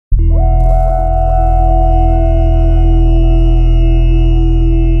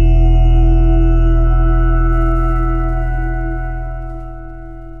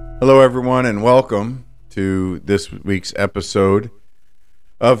Hello, everyone, and welcome to this week's episode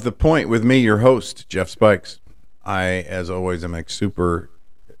of The Point with me, your host, Jeff Spikes. I, as always, am super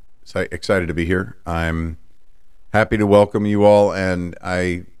excited to be here. I'm happy to welcome you all, and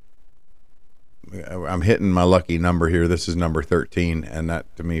I'm hitting my lucky number here. This is number 13, and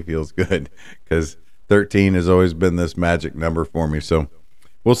that to me feels good because 13 has always been this magic number for me. So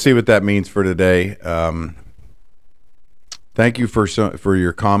we'll see what that means for today. Thank you for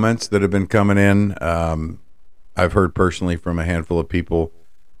your comments that have been coming in. I've heard personally from a handful of people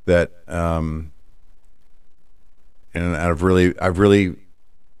that, and I've really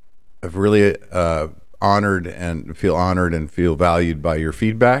honored and feel valued by your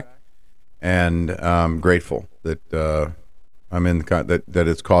feedback, and I'm grateful that I'm in that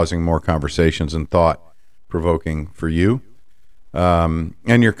it's causing more conversations and thought provoking for you. And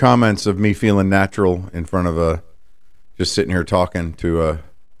your comments of me feeling natural in front of just sitting here talking to a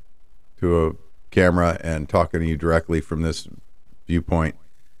camera and talking to you directly from this viewpoint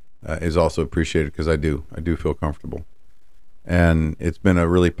is also appreciated, because I do feel comfortable, and it's been a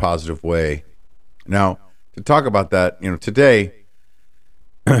really positive way. Now, to talk about that, today,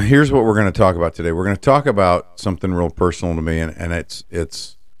 here's what we're going to talk about today. We're going to talk about something real personal to me, and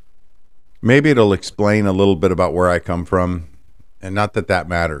it's maybe it'll explain a little bit about where I come from, and not that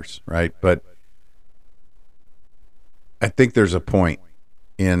matters, right? But I think there's a point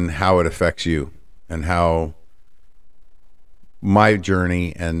in how it affects you, and how my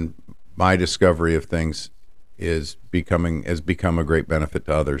journey and my discovery of things has become a great benefit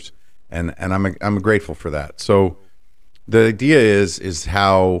to others, and I'm grateful for that. So the idea is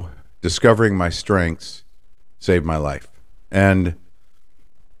how discovering my strengths saved my life, and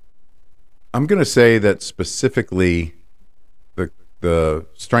I'm going to say that specifically the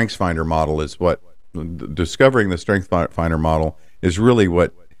Strengths Finder model is what. Discovering the Strength Finder model is really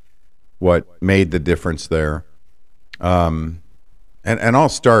what made the difference there. And I'll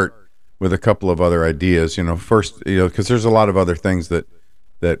start with a couple of other ideas. First, because there's a lot of other things that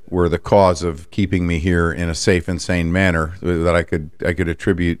were the cause of keeping me here in a safe and sane manner that I could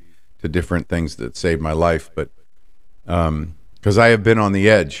attribute to different things that saved my life. But because I have been on the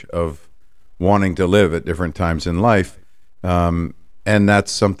edge of wanting to live at different times in life. And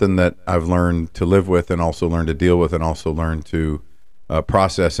that's something that I've learned to live with, and also learned to deal with, and also learned to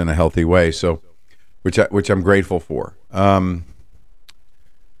process in a healthy way. So, which I'm grateful for.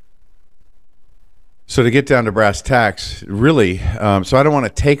 So to get down to brass tacks, really, so I don't want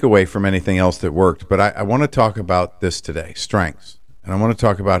to take away from anything else that worked, but I want to talk about this today, strengths. And I want to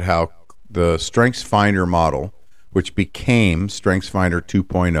talk about how the Strengths Finder model, which became Strengths Finder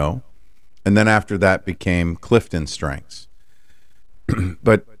 2.0, and then after that became Clifton Strengths.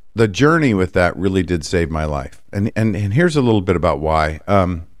 But the journey with that really did save my life. And here's a little bit about why.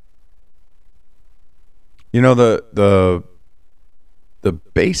 The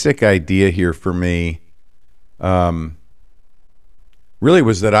basic idea here for me really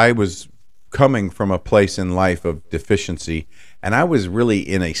was that I was coming from a place in life of deficiency, and I was really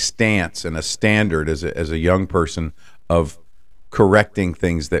in a stance and a standard as a young person of correcting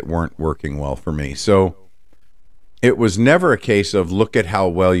things that weren't working well for me. So it was never a case of, look at how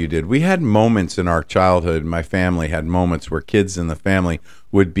well you did. We had moments in our childhood, my family had moments where kids in the family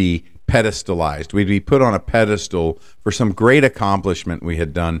would be pedestalized. We'd be put on a pedestal for some great accomplishment we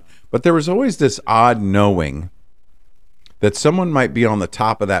had done. But there was always this odd knowing that someone might be on the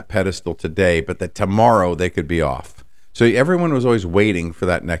top of that pedestal today, but that tomorrow they could be off. So everyone was always waiting for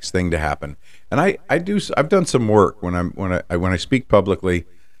that next thing to happen. And I've done some work when I speak publicly.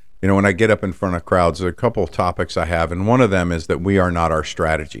 When I get up in front of crowds, there are a couple of topics I have, and one of them is that we are not our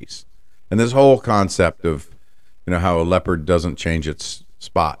strategies. And this whole concept of, how a leopard doesn't change its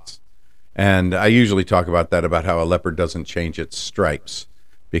spots. And I usually talk about how a leopard doesn't change its stripes,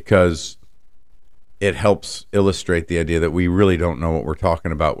 because it helps illustrate the idea that we really don't know what we're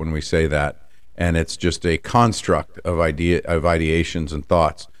talking about when we say that. And it's just a construct of ideations and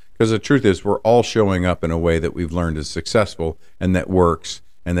thoughts. Because the truth is, we're all showing up in a way that we've learned is successful and that works,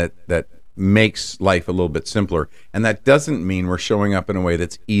 and that makes life a little bit simpler. And that doesn't mean we're showing up in a way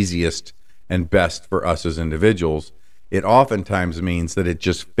that's easiest and best for us as individuals. It oftentimes means that it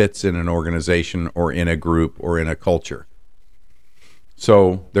just fits in an organization or in a group or in a culture.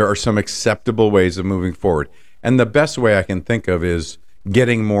 So there are some acceptable ways of moving forward. And the best way I can think of is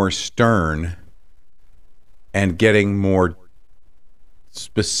getting more stern and getting more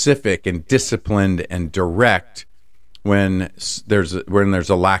specific and disciplined and direct when there's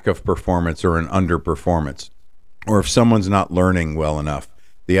a lack of performance or an underperformance, or if someone's not learning well enough.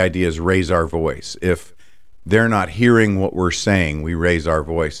 The idea is raise our voice. If they're not hearing what we're saying, we raise our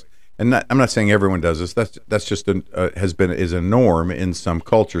voice. and I'm not saying everyone does this. That's just is a norm in some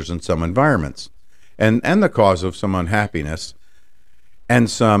cultures and some environments, and the cause of some unhappiness and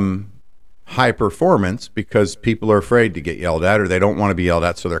some high performance, because people are afraid to get yelled at, or they don't want to be yelled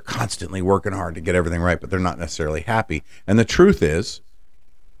at, so they're constantly working hard to get everything right, but they're not necessarily happy. And the truth is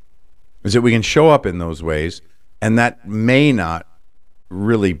that we can show up in those ways, and that may not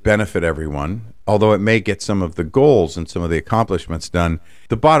really benefit everyone, although it may get some of the goals and some of the accomplishments done.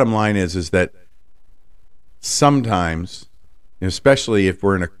 The bottom line is that sometimes, especially if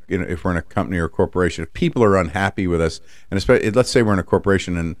we're in a company or a corporation, if people are unhappy with us, and especially, let's say we're in a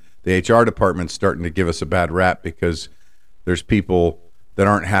corporation and the HR department's starting to give us a bad rap because there's people that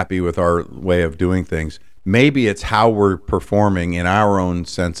aren't happy with our way of doing things. Maybe it's how we're performing in our own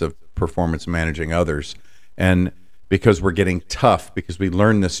sense of performance managing others, and because we're getting tough, because we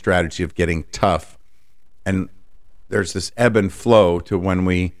learned this strategy of getting tough, and there's this ebb and flow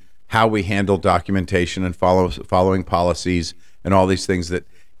to how we handle documentation and following policies and all these things, that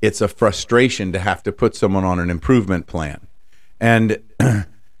it's a frustration to have to put someone on an improvement plan. And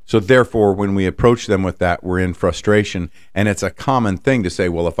so therefore, when we approach them with that, we're in frustration. And it's a common thing to say,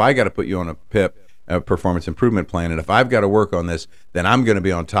 well, if I got to put you on a PIP, a performance improvement plan, and if I've got to work on this, then I'm going to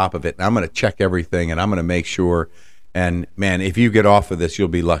be on top of it, and I'm going to check everything, and I'm going to make sure, and man, if you get off of this, you'll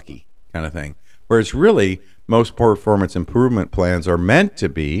be lucky, kind of thing. Whereas really, most performance improvement plans are meant to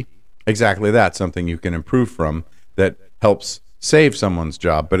be exactly that, something you can improve from that helps save someone's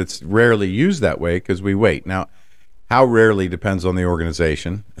job, but it's rarely used that way because we wait. Now, how rarely depends on the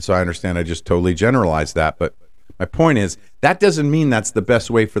organization. So I understand I just totally generalized that, but my point is that doesn't mean that's the best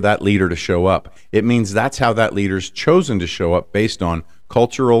way for that leader to show up. It means that's how that leader's chosen to show up based on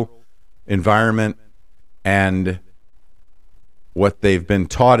cultural environment and what they've been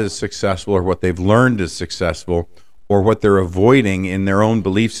taught is successful, or what they've learned is successful, or what they're avoiding in their own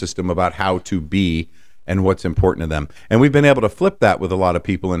belief system about how to be and what's important to them. And we've been able to flip that with a lot of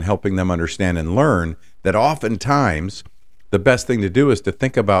people in helping them understand and learn that oftentimes the best thing to do is to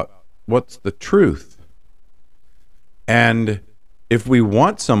think about what's the truth. And if we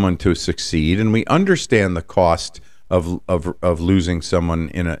want someone to succeed, and we understand the cost of losing someone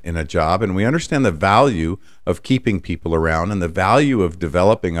in a job, and we understand the value of keeping people around and the value of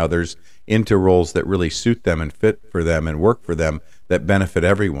developing others into roles that really suit them and fit for them and work for them that benefit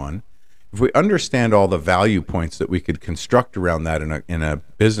everyone, if we understand all the value points that we could construct around that in a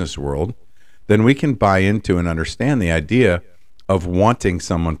business world, then we can buy into and understand the idea of wanting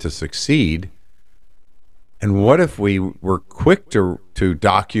someone to succeed. And what if we were quick to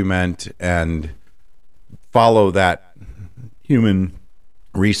document and follow that human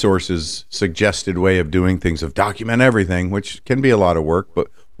resources suggested way of doing things, of document everything, which can be a lot of work, but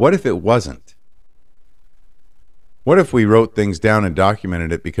what if it wasn't? What if we wrote things down and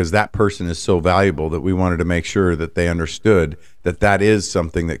documented it because that person is so valuable that we wanted to make sure that they understood that that is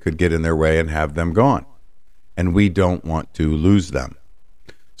something that could get in their way and have them gone, and we don't want to lose them?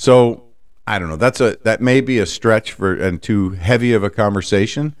 So I don't know. That may be a stretch and too heavy of a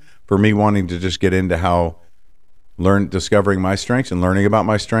conversation for me wanting to just get into how discovering my strengths and learning about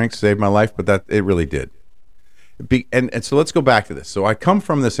my strengths saved my life, but that it really did. And so let's go back to this. So I come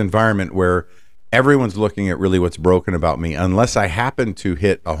from this environment where everyone's looking at really what's broken about me, unless I happen to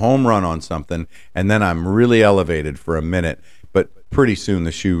hit a home run on something, and then I'm really elevated for a minute, but pretty soon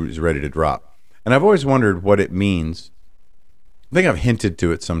the shoe is ready to drop. And I've always wondered what it means. I think I've hinted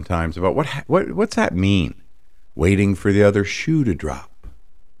to it sometimes about what's that mean? Waiting for the other shoe to drop.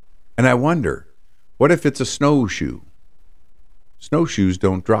 And I wonder, what if it's a snowshoe? Snowshoes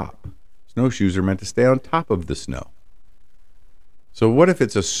don't drop. Snowshoes are meant to stay on top of the snow. So what if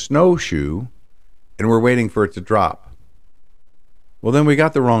it's a snowshoe and we're waiting for it to drop? Well, then we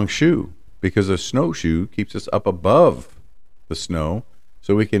got the wrong shoe, because a snowshoe keeps us up above the snow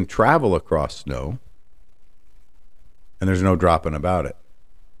so we can travel across snow, and there's no dropping about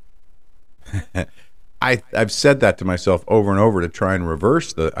it. I've said that to myself over and over to try and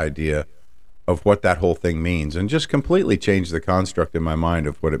reverse the idea of what that whole thing means, and just completely change the construct in my mind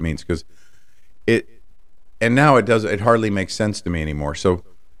of what it means, because now it hardly makes sense to me anymore. So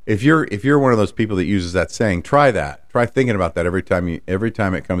if you're one of those people that uses that saying, try thinking about that every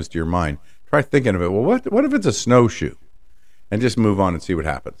time it comes to your mind. Try thinking of it. Well, what if it's a snowshoe? And just move on and see what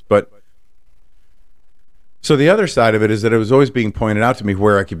happens. But so the other side of it is that it was always being pointed out to me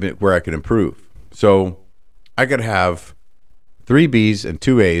where I could improve. So I could have 3 B's and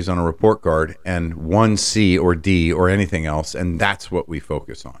 2 A's on a report card and 1 C or D or anything else, and that's what we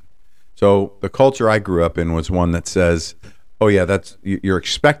focus on. So the culture I grew up in was one that says, oh yeah, you're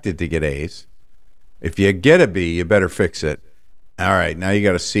expected to get A's. If you get a B, you better fix it. All right, now you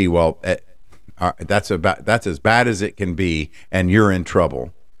got to see. Well, that's as bad as it can be, and you're in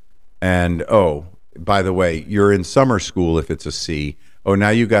trouble. And oh, by the way, you're in summer school if it's a C. Oh, now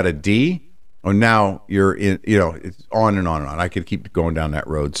you got a D. Oh, now you're in. It's on and on and on. I could keep going down that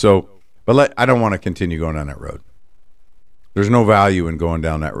road. So, but I don't want to continue going down that road. There's no value in going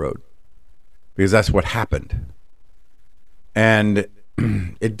down that road because that's what happened, and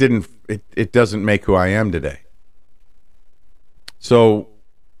it didn't. It doesn't make who I am today. So,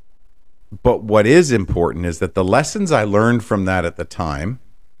 but what is important is that the lessons I learned from that at the time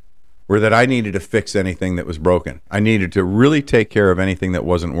were that I needed to fix anything that was broken. I needed to really take care of anything that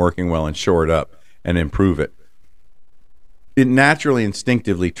wasn't working well and shore it up and improve it. It naturally,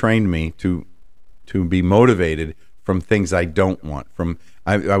 instinctively trained me to be motivated from things I don't want.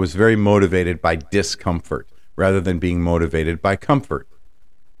 I was very motivated by discomfort rather than being motivated by comfort.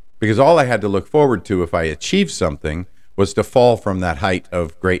 Because all I had to look forward to if I achieved something was to fall from that height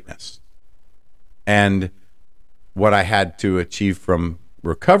of greatness. And what I had to achieve from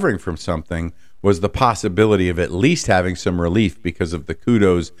recovering from something was the possibility of at least having some relief because of the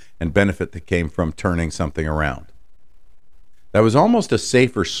kudos and benefit that came from turning something around. That was almost a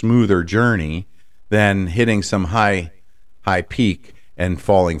safer, smoother journey than hitting some high peak and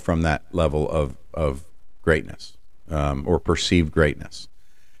falling from that level of greatness or perceived greatness.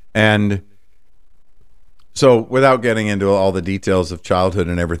 And so without getting into all the details of childhood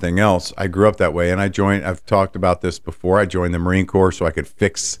and everything else, I grew up that way, and I've talked about this before, I joined the Marine Corps so I could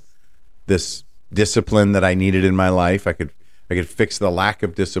fix this discipline that I needed in my life. I could fix the lack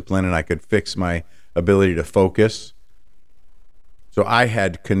of discipline, and I could fix my ability to focus. So I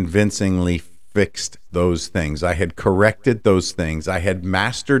had convincingly fixed those things. I had corrected those things. I had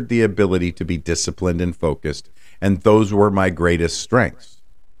mastered the ability to be disciplined and focused, and those were my greatest strengths.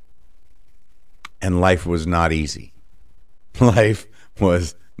 And life was not easy. Life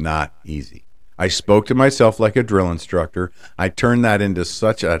was not easy. I spoke to myself like a drill instructor. I turned that into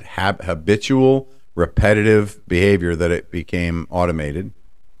such a habitual, repetitive behavior that it became automated.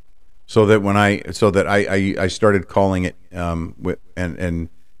 So that I started calling it and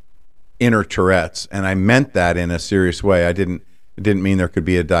inner Tourette's, and I meant that in a serious way. It didn't mean there could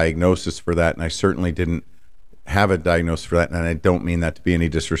be a diagnosis for that, and I certainly didn't have a diagnosis for that, and I don't mean that to be any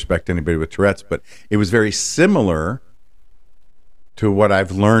disrespect to anybody with Tourette's, but it was very similar to what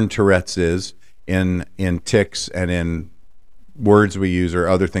I've learned Tourette's is in tics and in words we use or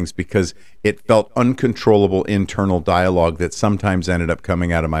other things, because it felt uncontrollable internal dialogue that sometimes ended up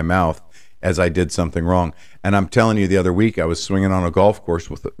coming out of my mouth as I did something wrong. And I'm telling you, the other week I was swinging on a golf course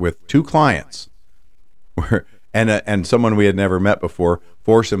with two clients and someone we had never met before,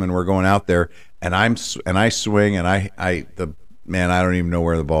 foursome, and we're going out there, and I swing, and I don't even know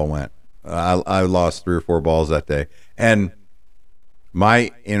where the ball went. I lost 3 or 4 balls that day, and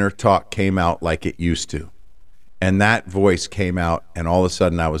my inner talk came out like it used to, and that voice came out, and all of a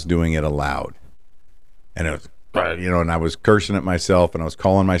sudden I was doing it aloud, and it was, and I was cursing at myself, and I was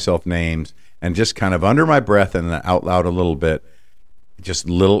calling myself names, and just kind of under my breath and out loud a little bit, just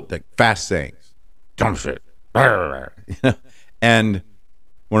little fast sayings, dumb shit. And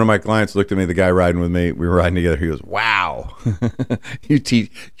one of my clients looked at me, the guy riding with me, we were riding together, he goes, "Wow,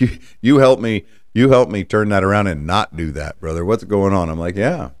 you helped me turn that around and not do that, brother. What's going on?" I'm like,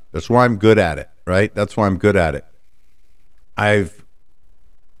 "Yeah, that's why I'm good at it, right? That's why I'm good at it. I've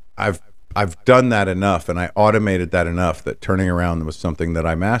done that enough, and I automated that enough that turning around was something that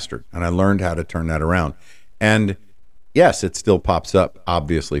I mastered, and I learned how to turn that around. And yes, it still pops up,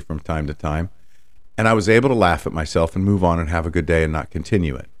 obviously, from time to time. And I was able to laugh at myself and move on and have a good day and not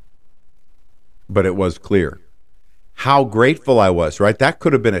continue it. But it was clear how grateful I was, right? That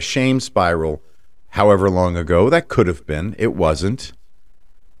could have been a shame spiral however long ago. That could have been. It wasn't.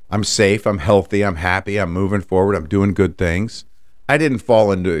 I'm safe. I'm healthy. I'm happy. I'm moving forward. I'm doing good things. I didn't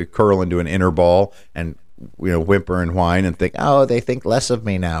curl into an inner ball and whimper and whine and think, "Oh, they think less of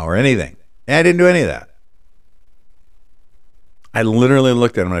me now," or anything. And I didn't do any of that. I literally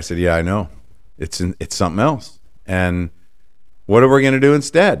looked at him and I said, "Yeah, I know. It's something else. And what are we going to do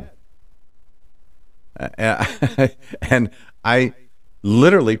instead?" And I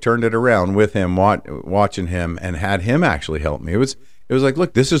literally turned it around with him, watching him, and had him actually help me. It was like,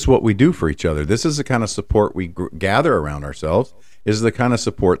 look, this is what we do for each other. This is the kind of support we gather around ourselves. This is the kind of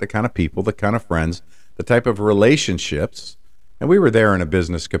support, the kind of people, the kind of friends, the type of relationships. And we were there in a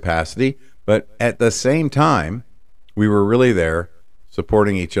business capacity, but at the same time, we were really there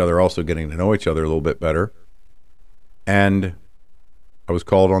supporting each other, also getting to know each other a little bit better. And I was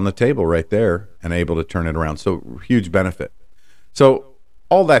called on the table right there and able to turn it around. So huge benefit. So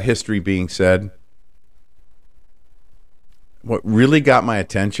all that history being said, what really got my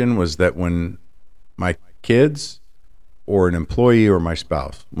attention was that when my kids or an employee or my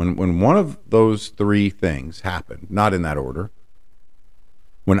spouse, when one of those three things happened, not in that order,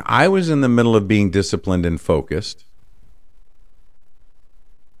 when I was in the middle of being disciplined and focused,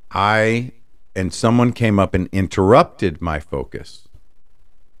 and someone came up and interrupted my focus.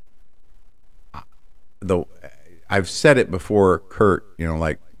 Though I've said it before, Kurt,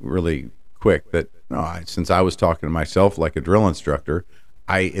 like really quick, that since I was talking to myself like a drill instructor,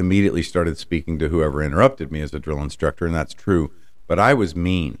 I immediately started speaking to whoever interrupted me as a drill instructor, and that's true. But I was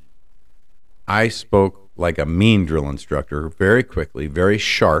mean. I spoke like a mean drill instructor, very quickly, very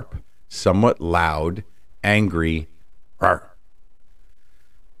sharp, somewhat loud, angry,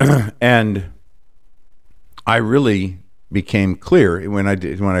 and I really became clear when I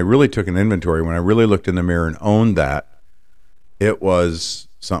really took an inventory, when I really looked in the mirror and owned that, it was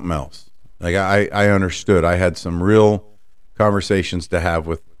something else. Like I understood. I had some real conversations to have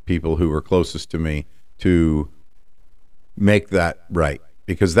with people who were closest to me to make that right,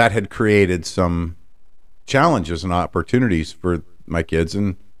 because that had created some challenges and opportunities for my kids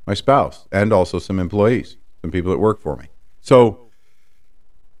and my spouse, and also some employees, some people that work for me. So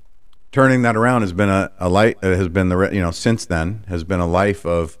turning that around has been a life, has been since then has been a life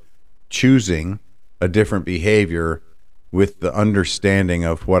of choosing a different behavior with the understanding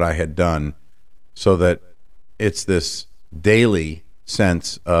of what I had done, so that it's this daily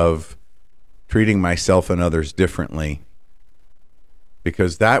sense of treating myself and others differently,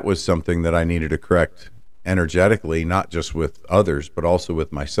 because that was something that I needed to correct energetically, not just with others, but also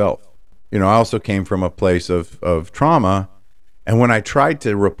with myself. I also came from a place of trauma. And when I tried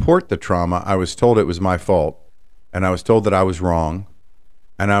to report the trauma, I was told it was my fault, and I was told that I was wrong,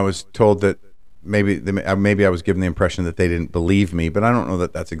 and I was told that maybe I was given the impression that they didn't believe me, but I don't know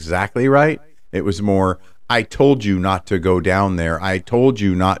that that's exactly right. It was more, I told you not to go down there. I told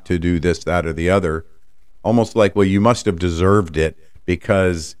you not to do this, that, or the other. Almost like, well, you must have deserved it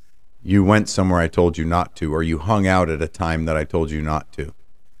because you went somewhere I told you not to, or you hung out at a time that I told you not to.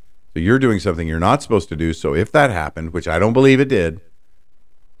 So you're doing something you're not supposed to do. So if that happened, which I don't believe it did,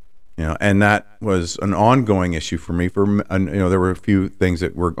 and that was an ongoing issue for me. There were a few things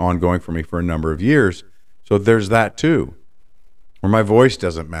that were ongoing for me for a number of years. So there's that too, where my voice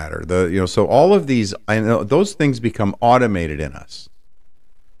doesn't matter. So all of these, those things become automated in us.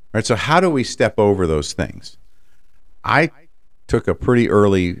 Right? So how do we step over those things? I took a pretty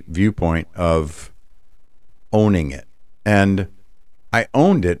early viewpoint of owning it, and I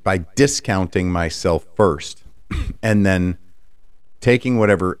owned it by discounting myself first and then taking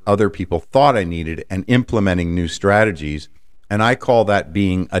whatever other people thought I needed and implementing new strategies. And I call that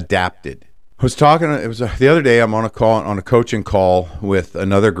being adapted. I was talking, the other day, I'm on a coaching call with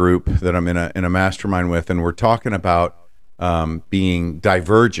another group that I'm in a mastermind with, and we're talking about being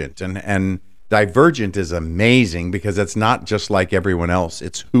divergent. And divergent is amazing because it's not just like everyone else.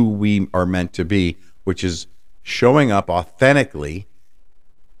 It's who we are meant to be, which is showing up authentically.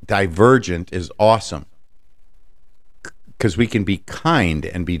 Divergent is awesome because we can be kind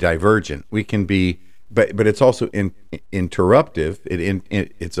and be divergent. We can be, but it's also interruptive.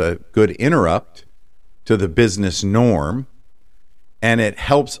 It's a good interrupt to the business norm, and it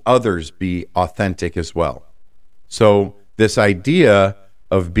helps others be authentic as well. So this idea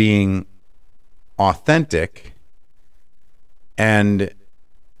of being authentic and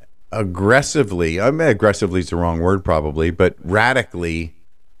aggressively is the wrong word probably, but radically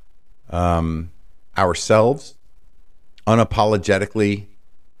ourselves, unapologetically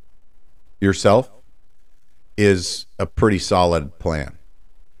yourself, is a pretty solid plan.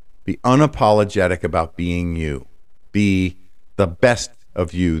 Be unapologetic about being you. Be the best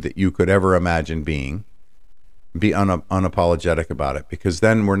of you that you could ever imagine being. Be unapologetic about it, because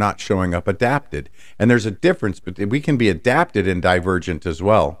then we're not showing up adapted. And there's a difference, but we can be adapted and divergent as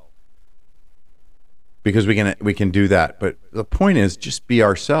well, because we can do that. But the point is, just be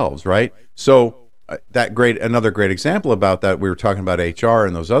ourselves, right? So another great example about that, we were talking about HR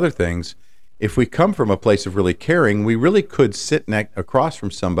and those other things. If we come from a place of really caring, we really could sit across from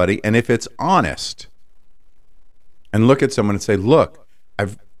somebody, and if it's honest, and look at someone and say, look,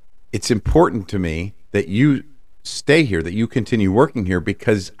 it's important to me that you stay here, that you continue working here,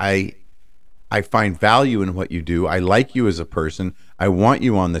 because I find value in what you do. I like you as a person. I want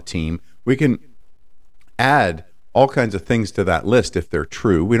you on the team. We can add all kinds of things to that list if they're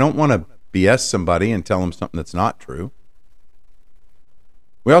true. We don't want to BS somebody and tell them something that's not true.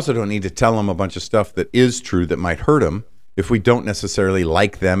 We also don't need to tell them a bunch of stuff that is true that might hurt them if we don't necessarily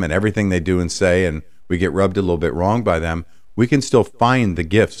like them and everything they do and say, and we get rubbed a little bit wrong by them. We can still find the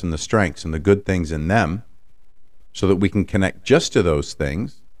gifts and the strengths and the good things in them, so that we can connect just to those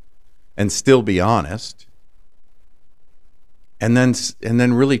things and still be honest. And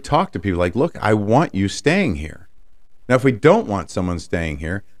then really talk to people like, look, I want you staying here. Now, if we don't want someone staying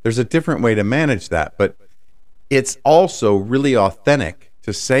here, there's a different way to manage that. But it's also really authentic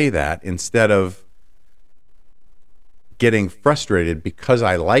to say that instead of getting frustrated because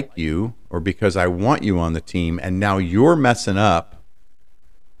I like you or because I want you on the team and now you're messing up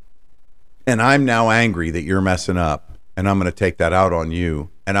and I'm now angry that you're messing up and I'm going to take that out on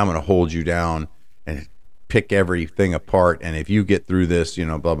you and I'm going to hold you down and pick everything apart. And if you get through this,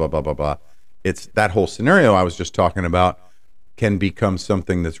 blah, blah, blah, blah, blah. It's that whole scenario I was just talking about can become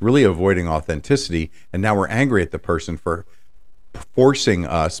something that's really avoiding authenticity. And now we're angry at the person for forcing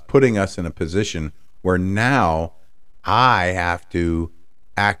us, putting us in a position where now I have to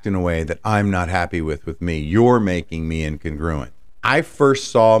act in a way that I'm not happy with me. You're making me incongruent. I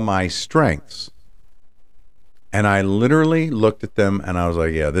first saw my strengths and I literally looked at them and I was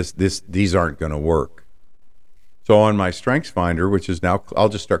like, yeah, these aren't going to work. So on my Strengths Finder, which is now, I'll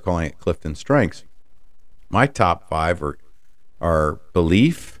just start calling it Clifton Strengths, my top 5 are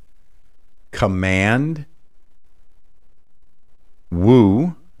belief, command,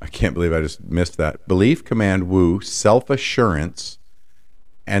 woo. I can't believe I just missed that. Belief, command, woo, self-assurance,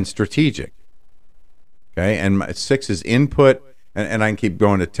 and strategic. Okay, and my 6 is input, and I can keep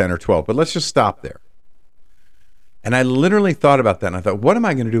going to 10 or 12, but let's just stop there. And I literally thought about that, and I thought, what am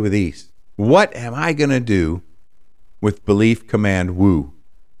I going to do with these? What am I going to do with belief, command, woo?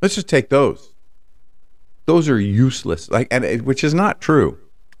 Let's just take those. Those are useless, which is not true.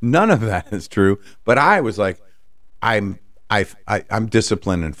 None of that is true. But I was like, I'm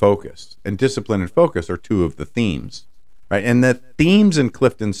disciplined and focused, and discipline and focus are 2 of the themes, right? And the themes in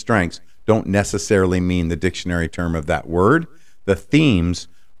Clifton Strengths don't necessarily mean the dictionary term of that word. The themes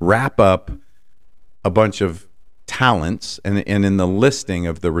wrap up a bunch of talents, and in the listing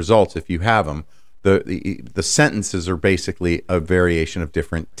of the results, if you have them, the sentences are basically a variation of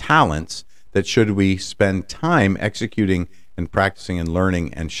different talents that should we spend time executing and practicing and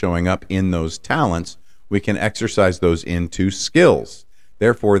learning and showing up in those talents, we can exercise those into skills.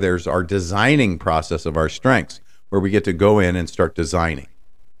 Therefore, there's our designing process of our strengths, where we get to go in and start designing.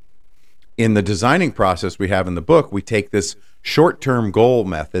 In the designing process we have in the book, we take this short-term goal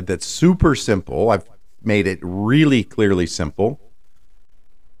method that's super simple. I've made it really clearly simple.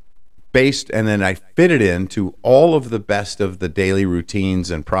 And then I fit it into all of the best of the daily routines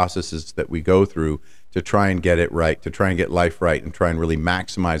and processes that we go through to try and get it right, to try and get life right, and try and really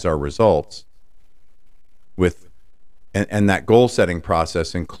maximize our results. And that goal setting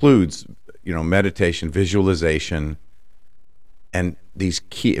process includes, meditation, visualization, and these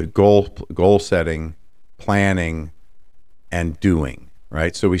key goal setting, planning, and doing.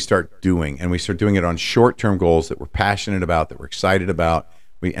 Right? So we start doing, and we start doing it on short-term goals that we're passionate about, that we're excited about.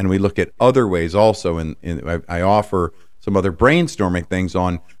 We look at other ways also, I offer some other brainstorming things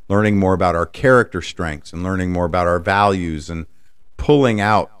on learning more about our character strengths and learning more about our values and pulling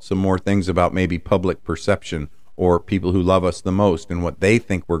out some more things about maybe public perception or people who love us the most and what they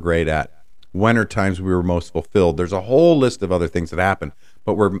think we're great at. When are times we were most fulfilled? There's a whole list of other things that happen,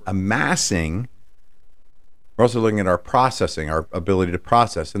 but we're also looking at our processing, our ability to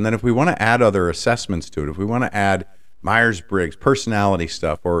process. And then if we want to add other assessments to it, if we want to add Myers-Briggs, personality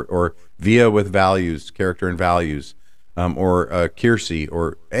stuff, or VIA with values, character and values, or Keirsey,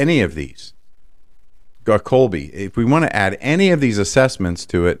 or any of these, Colby. If we want to add any of these assessments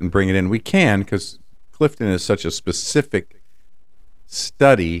to it and bring it in, we can, because Clifton is such a specific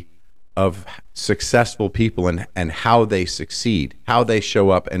study of successful people and how they succeed, how they show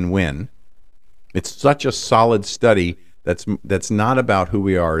up and win. It's such a solid study that's not about who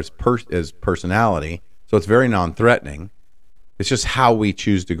we are as personality. So it's very non-threatening. It's just how we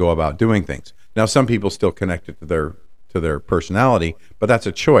choose to go about doing things. Now, some people still connect it to their personality, but that's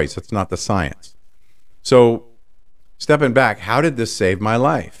a choice. It's not the science. So, stepping back, how did this save my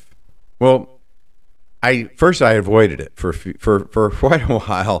life? Well, I avoided it for quite a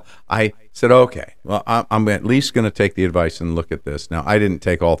while. I said, okay, well, I'm at least going to take the advice and look at this. Now, I didn't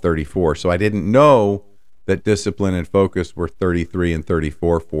take all 34, so I didn't know that discipline and focus were 33 and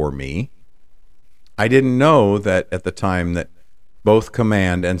 34 for me. I didn't know that at the time that both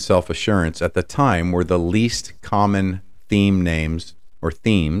command and self-assurance at the time were the least common theme names or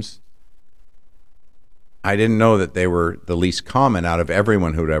themes. I didn't know that they were the least common out of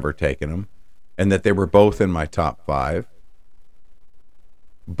everyone who'd ever taken them, and that they were both in my top 5.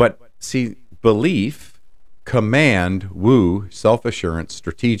 But see, belief, command, woo, self-assurance,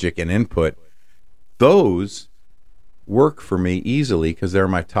 strategic, and input, those work for me easily because they're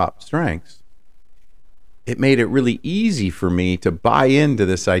my top strengths. it made it really easy for me to buy into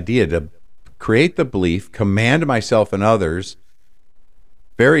this idea, to create the belief, command myself and others,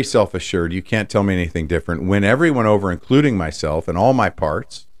 very self-assured, you can't tell me anything different, win everyone over, including myself and all my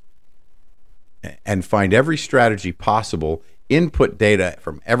parts, and find every strategy possible, input data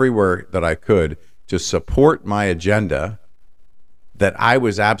from everywhere that I could to support my agenda, that I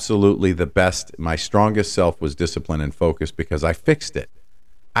was absolutely the best. My strongest self was discipline and focus because I fixed it.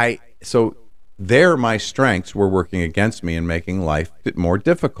 So there, my strengths were working against me and making life more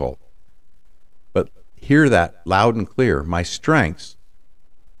difficult. But hear that loud and clear. My strengths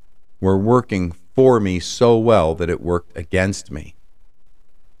were working for me so well that it worked against me.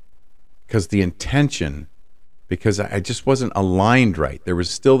 Because the intention, because I just wasn't aligned right. There was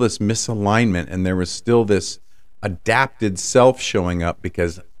still this misalignment, and there was still this adapted self showing up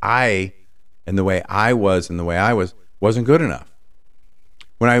because I, and the way I was and the way I was, wasn't good enough.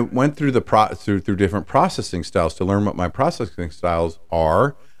 When I went through through different processing styles to learn what my processing styles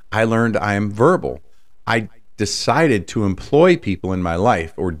are, I learned I am verbal. I decided to employ people in my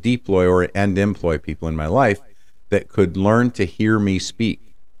life, or deploy and employ people in my life that could learn to hear me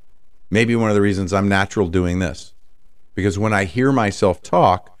speak. Maybe one of the reasons I'm natural doing this, because when I hear myself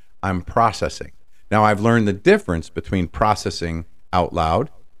talk, I'm processing. Now, I've learned the difference between processing out loud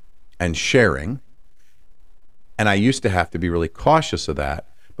and sharing, and I used to have to be really cautious of that.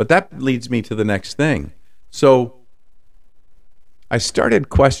 But that leads me to the next thing. So I started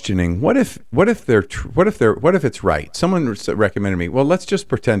questioning, what if it's right? Someone recommended me, well, let's just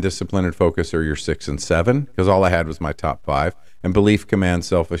pretend discipline and focus are your 6 and 7, because all I had was my top 5, and belief, command,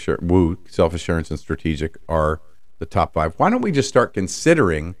 self-assurance, and strategic are the top 5. Why don't we just start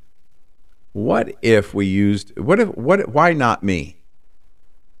considering, why not me?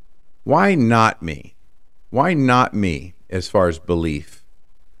 Why not me? Why not me as far as belief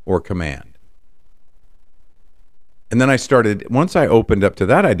or command? And then once I opened up to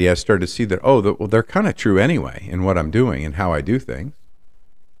that idea, I started to see that, they're kind of true anyway in what I'm doing and how I do things.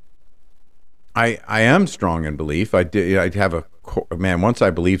 I am strong in belief. Once I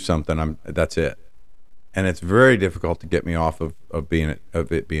believe something, that's it. And it's very difficult to get me off of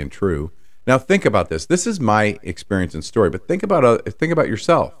it being true. Now think about this. This is my experience and story, but think about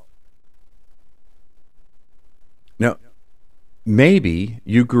yourself. Now, maybe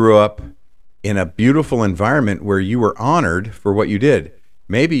you grew up in a beautiful environment where you were honored for what you did.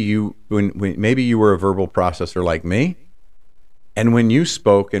 Maybe you were a verbal processor like me, and when you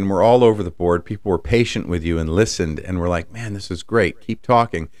spoke and were all over the board, people were patient with you and listened and were like, man, this is great. Keep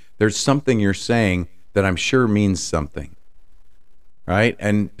talking. There's something you're saying that I'm sure means something, right?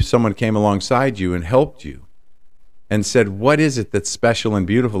 And someone came alongside you and helped you and said, what is it that's special and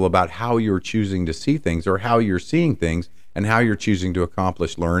beautiful about how you're choosing to see things, or how you're seeing things, and how you're choosing to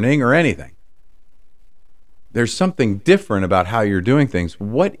accomplish learning or anything? There's something different about how you're doing things.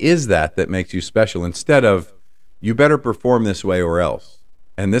 What is that makes you special? Instead of, you better perform this way or else,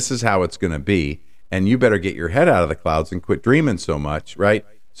 and this is how it's going to be, and you better get your head out of the clouds and quit dreaming so much, right?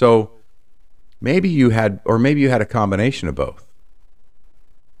 So maybe you had a combination of both,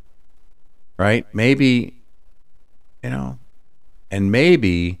 right? Maybe, and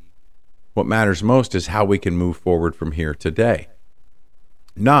maybe what matters most is how we can move forward from here today,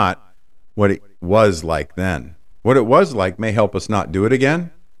 not what it was like then. What it was like may help us not do it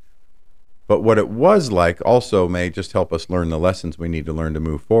again, but what it was like also may just help us learn the lessons we need to learn to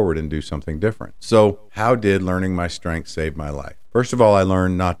move forward and do something different. So how did learning my strengths save my life? First of all, I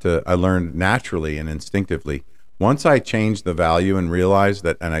learned naturally and instinctively. Once I changed the value and realized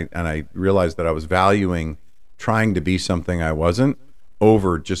that, I realized that I was valuing trying to be something I wasn't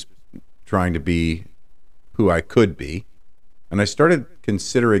over just trying to be who I could be, and I started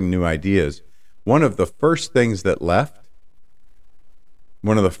considering new ideas. One of the first things that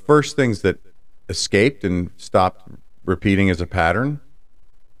escaped and stopped repeating as a pattern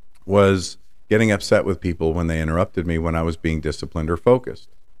was getting upset with people when they interrupted me when I was being disciplined or focused.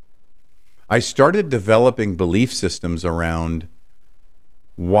 I started developing belief systems around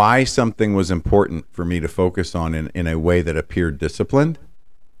why something was important for me to focus on in a way that appeared disciplined,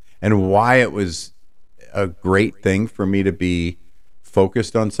 and why it was a great thing for me to be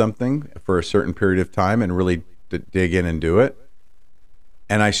focused on something for a certain period of time and really dig in and do it.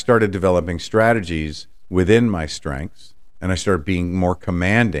 And I started developing strategies within my strengths, and I started being more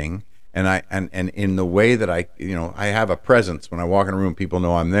commanding. And in the way that I have a presence. When I walk in a room, people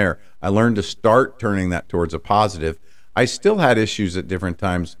know I'm there. I learned to start turning that towards a positive. I still had issues at different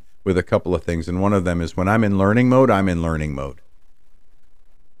times with a couple of things, and one of them is when I'm in learning mode, I'm in learning mode.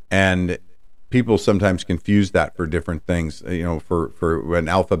 And people sometimes confuse that for different things, for an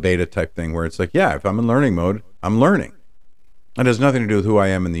alpha beta type thing where it's like, yeah, if I'm in learning mode, I'm learning. It has nothing to do with who I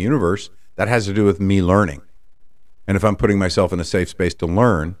am in the universe. That has to do with me learning. And if I'm putting myself in a safe space to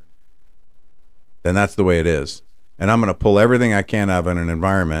learn, then that's the way it is. And I'm going to pull everything I can out of an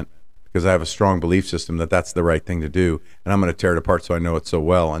environment because I have a strong belief system that that's the right thing to do. And I'm going to tear it apart so I know it so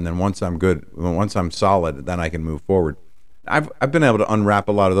well. And then once I'm good, once I'm solid, then I can move forward. I've been able to unwrap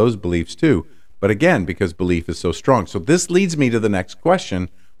a lot of those beliefs too. But again, because belief is so strong. So this leads me to the next question,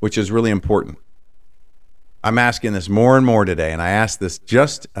 which is really important. I'm asking this more and more today, and I asked this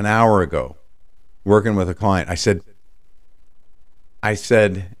just an hour ago, working with a client. I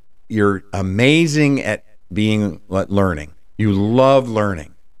said, you're amazing at learning. You love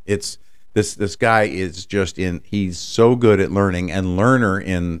learning. It's this guy is he's so good at learning, and learner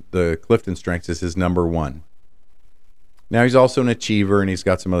in the Clifton Strengths is his number one. Now he's also an achiever, and he's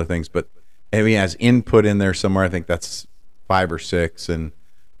got some other things, but he has input in there somewhere. I think that's 5 or 6, and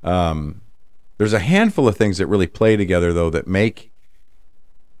there's a handful of things that really play together, though, that make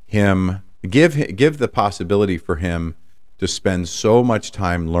him give the possibility for him to spend so much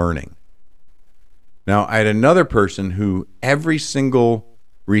time learning. Now, I had another person who every single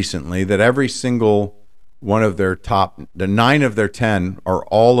one of their the 9 of their 10 are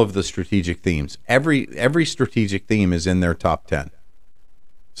all of the strategic themes. Every strategic theme is in their top 10.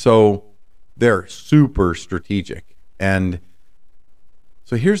 So they're super strategic. And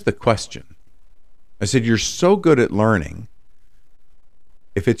so here's the question. I said, you're so good at learning.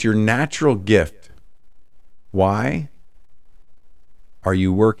 If it's your natural gift, why are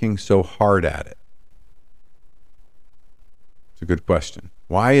you working so hard at it? It's a good question.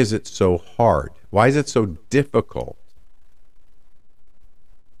 Why is it so hard? Why is it so difficult?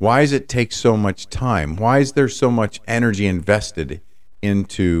 Why does it take so much time? Why is there so much energy invested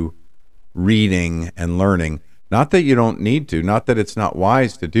into reading and learning? Not that you don't need to, not that it's not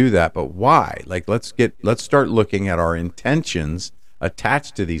wise to do that, but why? Like, let's start looking at our intentions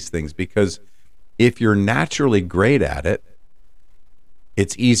attached to these things, because if you're naturally great at it,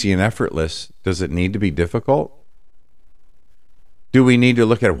 it's easy and effortless. Does it need to be difficult? Do we need to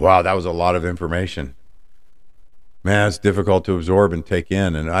look at, wow, that was a lot of information. Man, it's difficult to absorb and take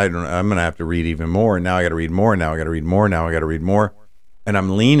in, and I'm going to have to read even more, and now I got to read more, now I got to read more, now I got to read more. And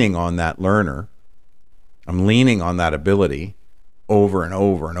I'm leaning on that learner. I'm leaning on that ability over and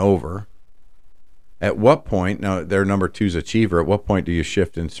over and over. At what point, now their number 2 is achiever, at what point do you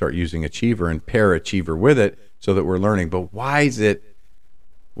shift and start using achiever and pair achiever with it so that we're learning? But why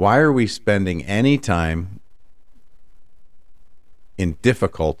are we spending any time in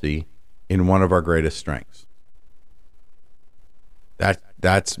difficulty in one of our greatest strengths?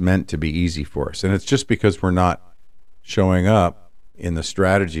 That's meant to be easy for us. And it's just because we're not showing up in the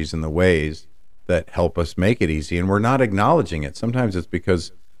strategies and the ways that help us make it easy, and we're not acknowledging it. Sometimes it's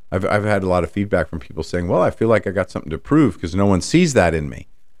because I've had a lot of feedback from people saying, well, I feel like I got something to prove because no one sees that in me.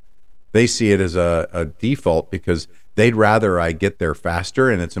 They see it as a default because they'd rather I get there faster,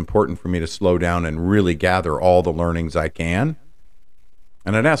 and it's important for me to slow down and really gather all the learnings I can.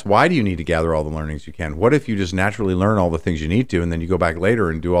 And I'd ask, why do you need to gather all the learnings you can? What if you just naturally learn all the things you need to, and then you go back later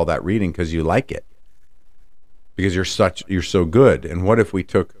and do all that reading because you like it? Because you're so good. And what if we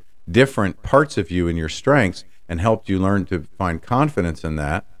took different parts of you and your strengths and helped you learn to find confidence in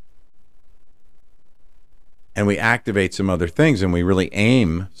that, and we activate some other things and we really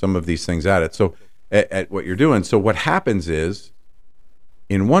aim some of these things at it? So at what you're doing. So what happens is,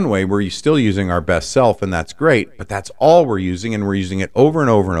 in one way, we're still using our best self, and that's great, but that's all we're using, and we're using it over and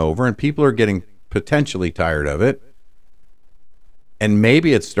over and over, and people are getting potentially tired of it. And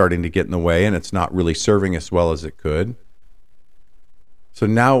maybe it's starting to get in the way, and it's not really serving as well as it could. So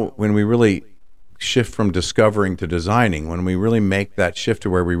now when we really shift from discovering to designing, when we really make that shift to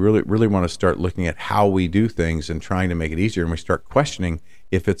where we really want to start looking at how we do things and trying to make it easier, and we start questioning,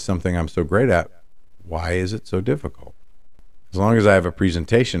 if it's something I'm so great at, why is it so difficult? As long as I have a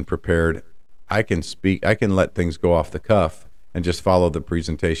presentation prepared, I can let things go off the cuff and just follow the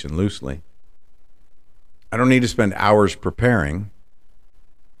presentation loosely. I don't need to spend hours preparing.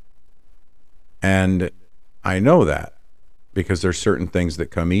 And I know that because there's certain things that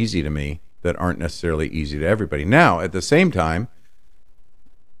come easy to me that aren't necessarily easy to everybody. Now, at the same time,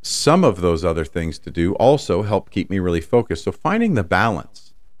 some of those other things to do also help keep me really focused. So finding the balance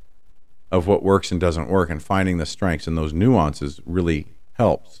of what works and doesn't work, and finding the strengths and those nuances really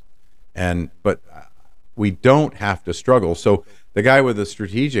helps. But we don't have to struggle. So the guy with the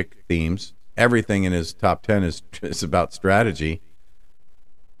strategic themes, everything in his top 10 is about strategy.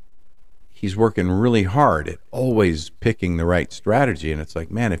 he's working really hard at always picking the right strategy. And it's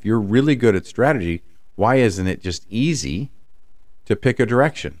like, man, if you're really good at strategy, why isn't it just easy to pick a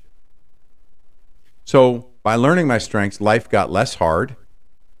direction? So by learning my strengths, life got less hard.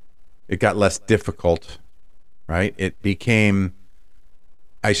 It got less difficult, right?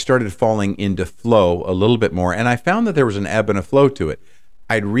 I started falling into flow a little bit more. And I found that there was an ebb and a flow to it.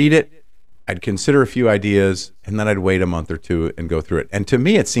 I'd read it, I'd consider a few ideas, and then I'd wait a month or two and go through it. And to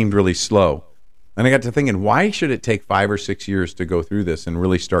me, it seemed really slow. And I got to thinking, why should it take 5 or 6 years to go through this and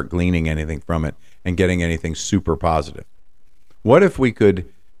really start gleaning anything from it and getting anything super positive? What if we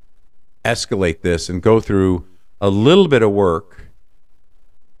could escalate this and go through a little bit of work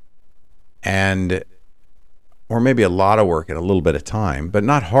or maybe a lot of work in a little bit of time, but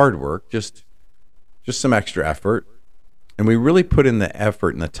not hard work, just some extra effort. And we really put in the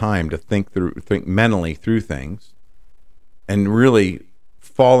effort and the time to think mentally through things and really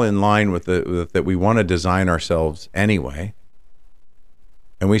fall in line with that we want to design ourselves anyway.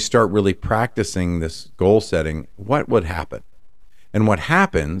 And we start really practicing this goal setting. What would happen? And what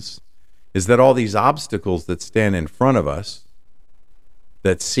happens is that all these obstacles that stand in front of us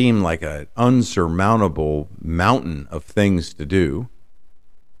that seem like an unsurmountable mountain of things to do,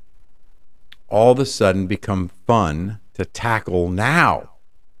 all of a sudden become fun to tackle now.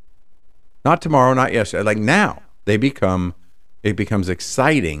 Not tomorrow, not yesterday, like now. It becomes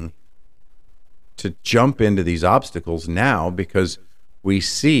exciting to jump into these obstacles now because we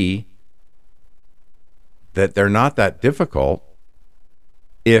see that they're not that difficult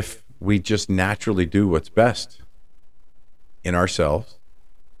if we just naturally do what's best in ourselves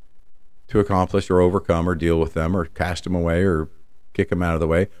to accomplish or overcome or deal with them or cast them away or kick them out of the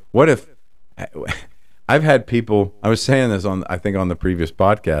way. What if I've had people, I was saying this on the previous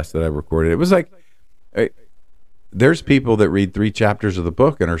podcast that I recorded, it was like, there's people that read 3 chapters of the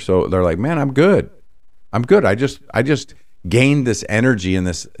book and they're like, man, I'm good. I just gained this energy and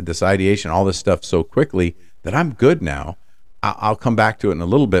this ideation, all this stuff so quickly that I'm good now. I'll come back to it in a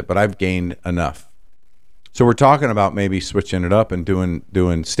little bit, but I've gained enough. So we're talking about maybe switching it up and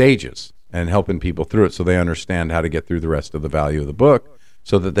doing stages and helping people through it so they understand how to get through the rest of the value of the book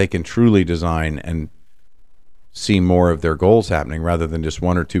so that they can truly design and see more of their goals happening rather than just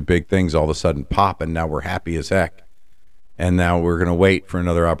 1 or 2 big things all of a sudden pop and now we're happy as heck. And now we're going to wait for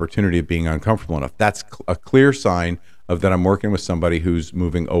another opportunity of being uncomfortable enough. That's a clear sign of that I'm working with somebody who's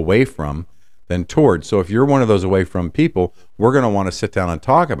moving away from than towards. So if you're one of those away from people, we're going to want to sit down and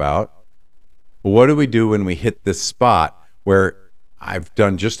talk about, well, what do we do when we hit this spot where I've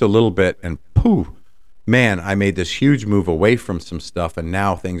done just a little bit and poof, man, I made this huge move away from some stuff and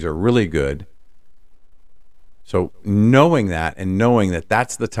now things are really good. So knowing that and knowing that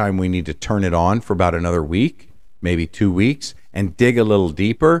that's the time we need to turn it on for about another week, maybe 2 weeks, and dig a little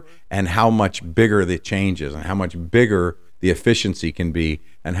deeper and how much bigger the change is and how much bigger the efficiency can be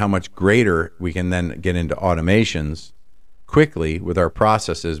and how much greater we can then get into automations quickly with our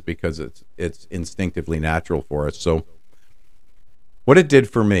processes because it's instinctively natural for us. So what it did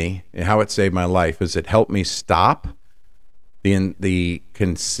for me and how it saved my life is it helped me stop the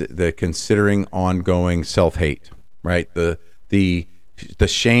considering ongoing self-hate, right? The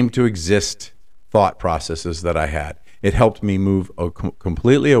shame to exist thought processes that I had. It helped me move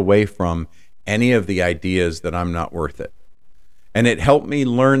completely away from any of the ideas that I'm not worth it. And it helped me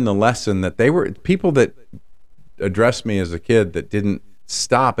learn the lesson that they were people that addressed me as a kid that didn't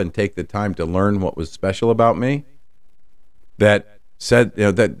stop and take the time to learn what was special about me, that said,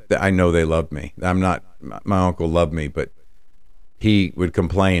 that I know they loved me. My uncle loved me, but he would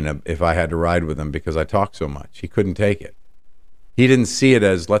complain if I had to ride with him because I talked so much. He couldn't take it. He didn't see it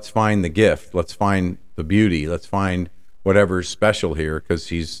as let's find the gift, let's find the beauty, let's find whatever's special here because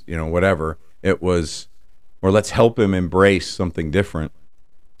he's, whatever. It was, or let's help him embrace something different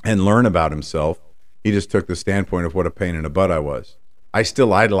and learn about himself. He just took the standpoint of what a pain in the butt I was. I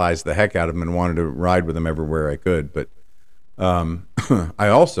still idolized the heck out of him and wanted to ride with him everywhere I could, but I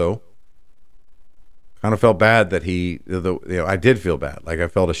also kind of felt bad that I did feel bad, like I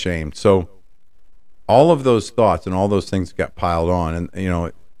felt ashamed. So all of those thoughts and all those things got piled on,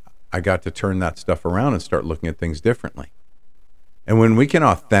 and I got to turn that stuff around and start looking at things differently. And when we can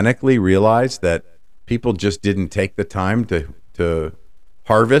authentically realize that people just didn't take the time to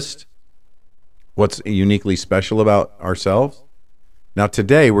harvest what's uniquely special about ourselves. Now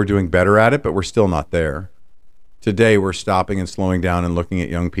today we're doing better at it, but we're still not there. Today we're stopping and slowing down and looking at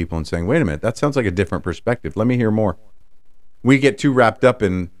young people and saying, wait a minute, that sounds like a different perspective. Let me hear more. We get too wrapped up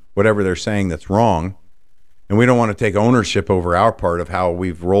in whatever they're saying that's wrong, and we don't want to take ownership over our part of how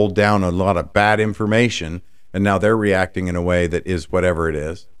we've rolled down a lot of bad information, and now they're reacting in a way that is whatever it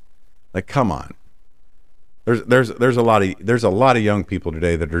is. Like, come on. There's a lot of young people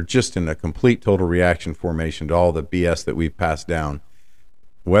today that are just in a complete total reaction formation to all the BS that we've passed down.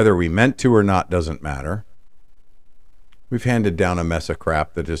 Whether we meant to or not doesn't matter. We've handed down a mess of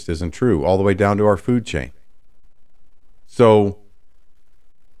crap that just isn't true, all the way down to our food chain. So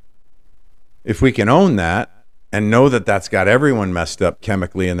if we can own that and know that that's got everyone messed up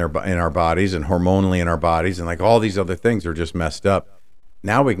chemically in our bodies and hormonally in our bodies, and like all these other things are just messed up,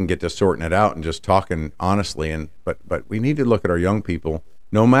 now we can get to sorting it out and just talking honestly. But we need to look at our young people,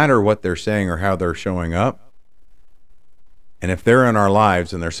 no matter what they're saying or how they're showing up. And if they're in our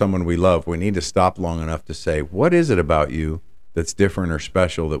lives and they're someone we love, we need to stop long enough to say, what is it about you that's different or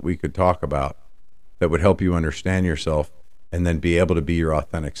special that we could talk about that would help you understand yourself and then be able to be your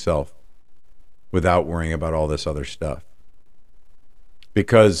authentic self without worrying about all this other stuff?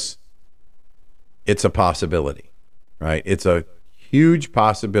 Because it's a possibility, right? It's a huge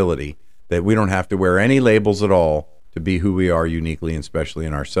possibility that we don't have to wear any labels at all to be who we are uniquely and specially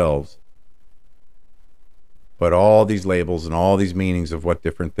in ourselves. But all these labels and all these meanings of what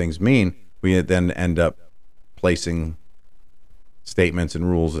different things mean, we then end up placing statements and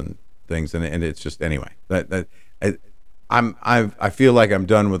rules and things, and it's just, anyway. I feel like I'm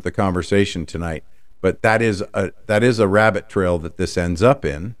done with the conversation tonight, but that is a rabbit trail that this ends up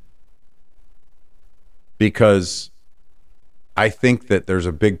in, because I think that there's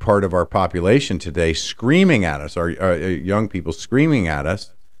a big part of our population today screaming at us, our young people screaming at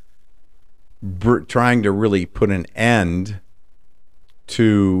us, trying to really put an end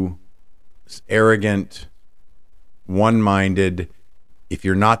to arrogant, one-minded, if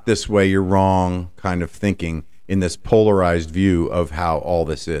you're not this way, you're wrong kind of thinking in this polarized view of how all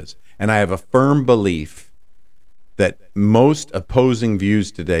this is. And I have a firm belief that most opposing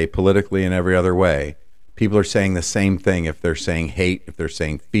views today, politically and every other way, people are saying the same thing. If they're saying hate, if they're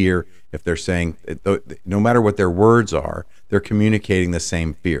saying fear, if they're saying, no matter what their words are, they're communicating the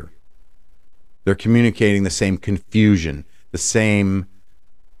same fear. They're communicating the same confusion, the same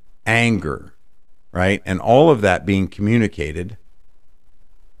anger, right? And all of that being communicated,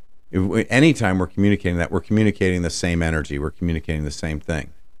 anytime we're communicating that, we're communicating the same energy. We're communicating the same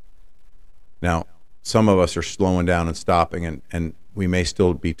thing. Now, some of us are slowing down and stopping, and we may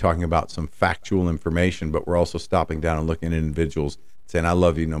still be talking about some factual information, but we're also stopping down and looking at individuals saying, I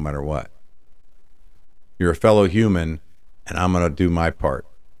love you no matter what. You're a fellow human, and I'm going to do my part.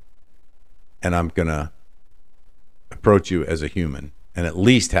 And I'm going to approach you as a human and at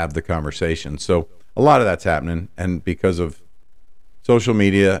least have the conversation. So a lot of that's happening. And because of social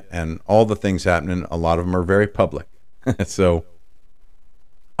media and all the things happening, a lot of them are very public. So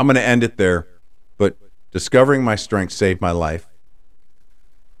I'm going to end it there. But discovering my strength saved my life.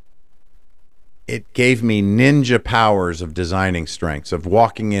 It gave me ninja powers of designing strengths, of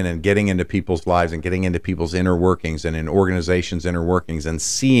walking in and getting into people's lives and getting into people's inner workings and in organizations' inner workings and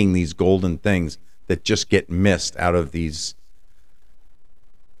seeing these golden things that just get missed out of these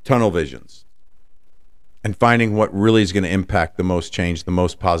tunnel visions and finding what really is going to impact the most change, the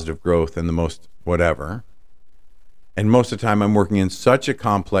most positive growth, and the most whatever. And most of the time I'm working in such a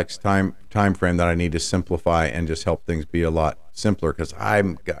complex time frame that I need to simplify and just help things be a lot simpler, because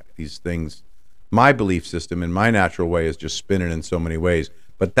I've got these things. My belief system in my natural way is just spinning in so many ways.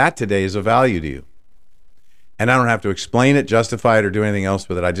 But that today is of value to you. And I don't have to explain it, justify it, or do anything else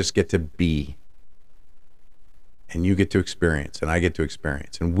with it. I just get to be. And you get to experience, and I get to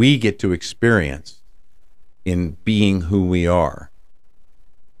experience. And we get to experience in being who we are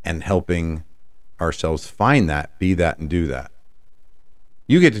and helping ourselves find that, be that, and do that.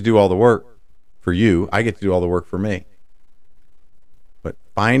 You get to do all the work for you. I get to do all the work for me. But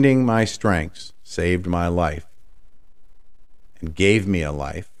finding my strengths saved my life and gave me a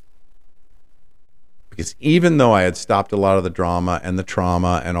life. Because even though I had stopped a lot of the drama and the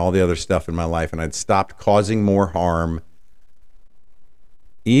trauma and all the other stuff in my life, and I'd stopped causing more harm,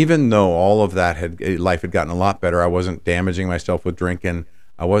 even though all of that life had gotten a lot better, I wasn't damaging myself with drinking.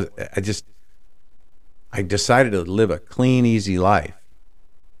 I decided to live a clean, easy life.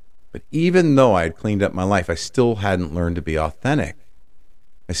 But even though I had cleaned up my life, I still hadn't learned to be authentic.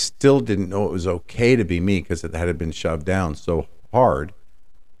 I still didn't know it was okay to be me, because it had been shoved down so hard.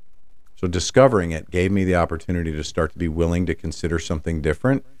 So discovering it gave me the opportunity to start to be willing to consider something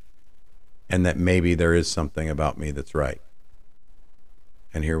different, and that maybe there is something about me that's right.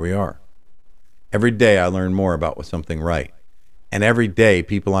 And here we are. Every day I learn more about what's something right. And every day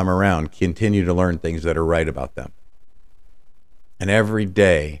people I'm around continue to learn things that are right about them. And every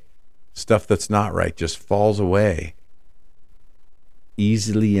day stuff that's not right just falls away.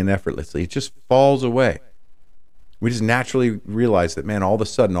 Easily and effortlessly. It just falls away. We just naturally realize that, man, all of a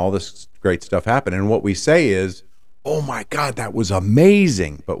sudden, all this great stuff happened. And what we say is, oh my God, that was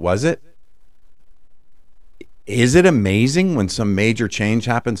amazing. But was it? Is it amazing when some major change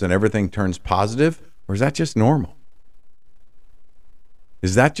happens and everything turns positive? Or is that just normal?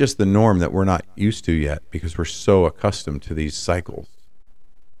 Is that just the norm that we're not used to yet because we're so accustomed to these cycles?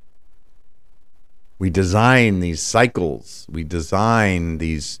 We design these cycles. We design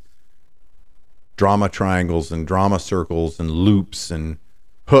these drama triangles and drama circles and loops and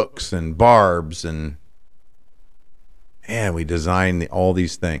hooks and barbs, and we design all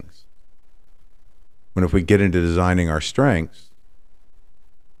these things. When if we get into designing our strengths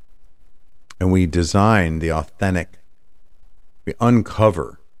and we design the authentic, we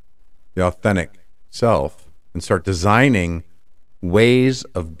uncover the authentic self and start designing ways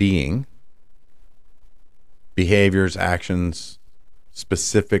of being, behaviors, actions,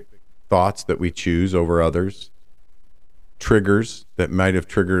 specific thoughts that we choose over others, triggers that might have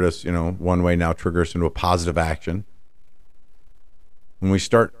triggered us, one way, now trigger us into a positive action. When we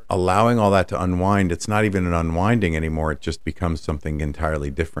start allowing all that to unwind, it's not even an unwinding anymore. It just becomes something entirely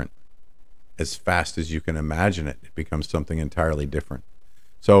different. As fast as you can imagine it, it becomes something entirely different.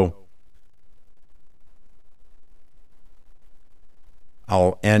 So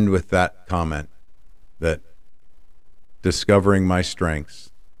I'll end with that comment that discovering my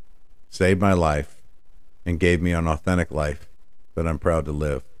strengths saved my life and gave me an authentic life that I'm proud to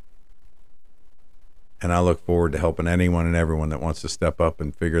live. And I look forward to helping anyone and everyone that wants to step up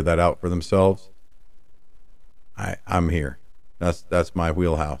and figure that out for themselves. I'm here. That's my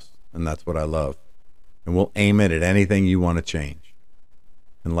wheelhouse, and that's what I love. And we'll aim it at anything you want to change.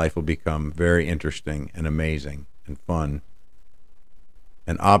 And life will become very interesting and amazing and fun.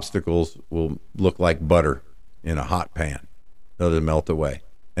 And obstacles will look like butter in a hot pan. They'll just melt away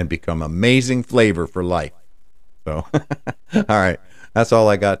and become amazing flavor for life. So, all right. That's all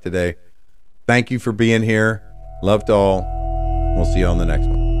I got today. Thank you for being here. Love to all. We'll see you on the next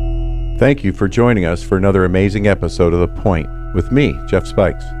one. Thank you for joining us for another amazing episode of The Point with me, Jeff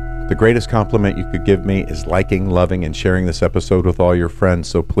Spikes. The greatest compliment you could give me is liking, loving, and sharing this episode with all your friends.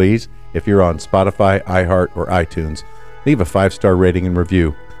 So please, if you're on Spotify, iHeart, or iTunes, leave a 5-star rating and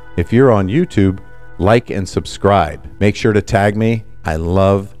review. If you're on YouTube, like and subscribe. Make sure to tag me. I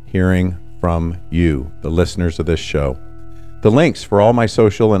love hearing from you, the listeners of this show. The links for all my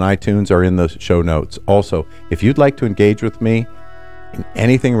social and iTunes are in the show notes. Also, if you'd like to engage with me in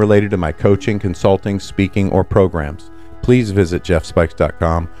anything related to my coaching, consulting, speaking, or programs, please visit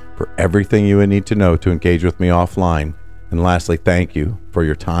jeffspikes.com for everything you would need to know to engage with me offline. And lastly, thank you for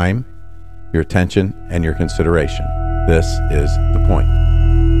your time, your attention, and your consideration. This is The Point.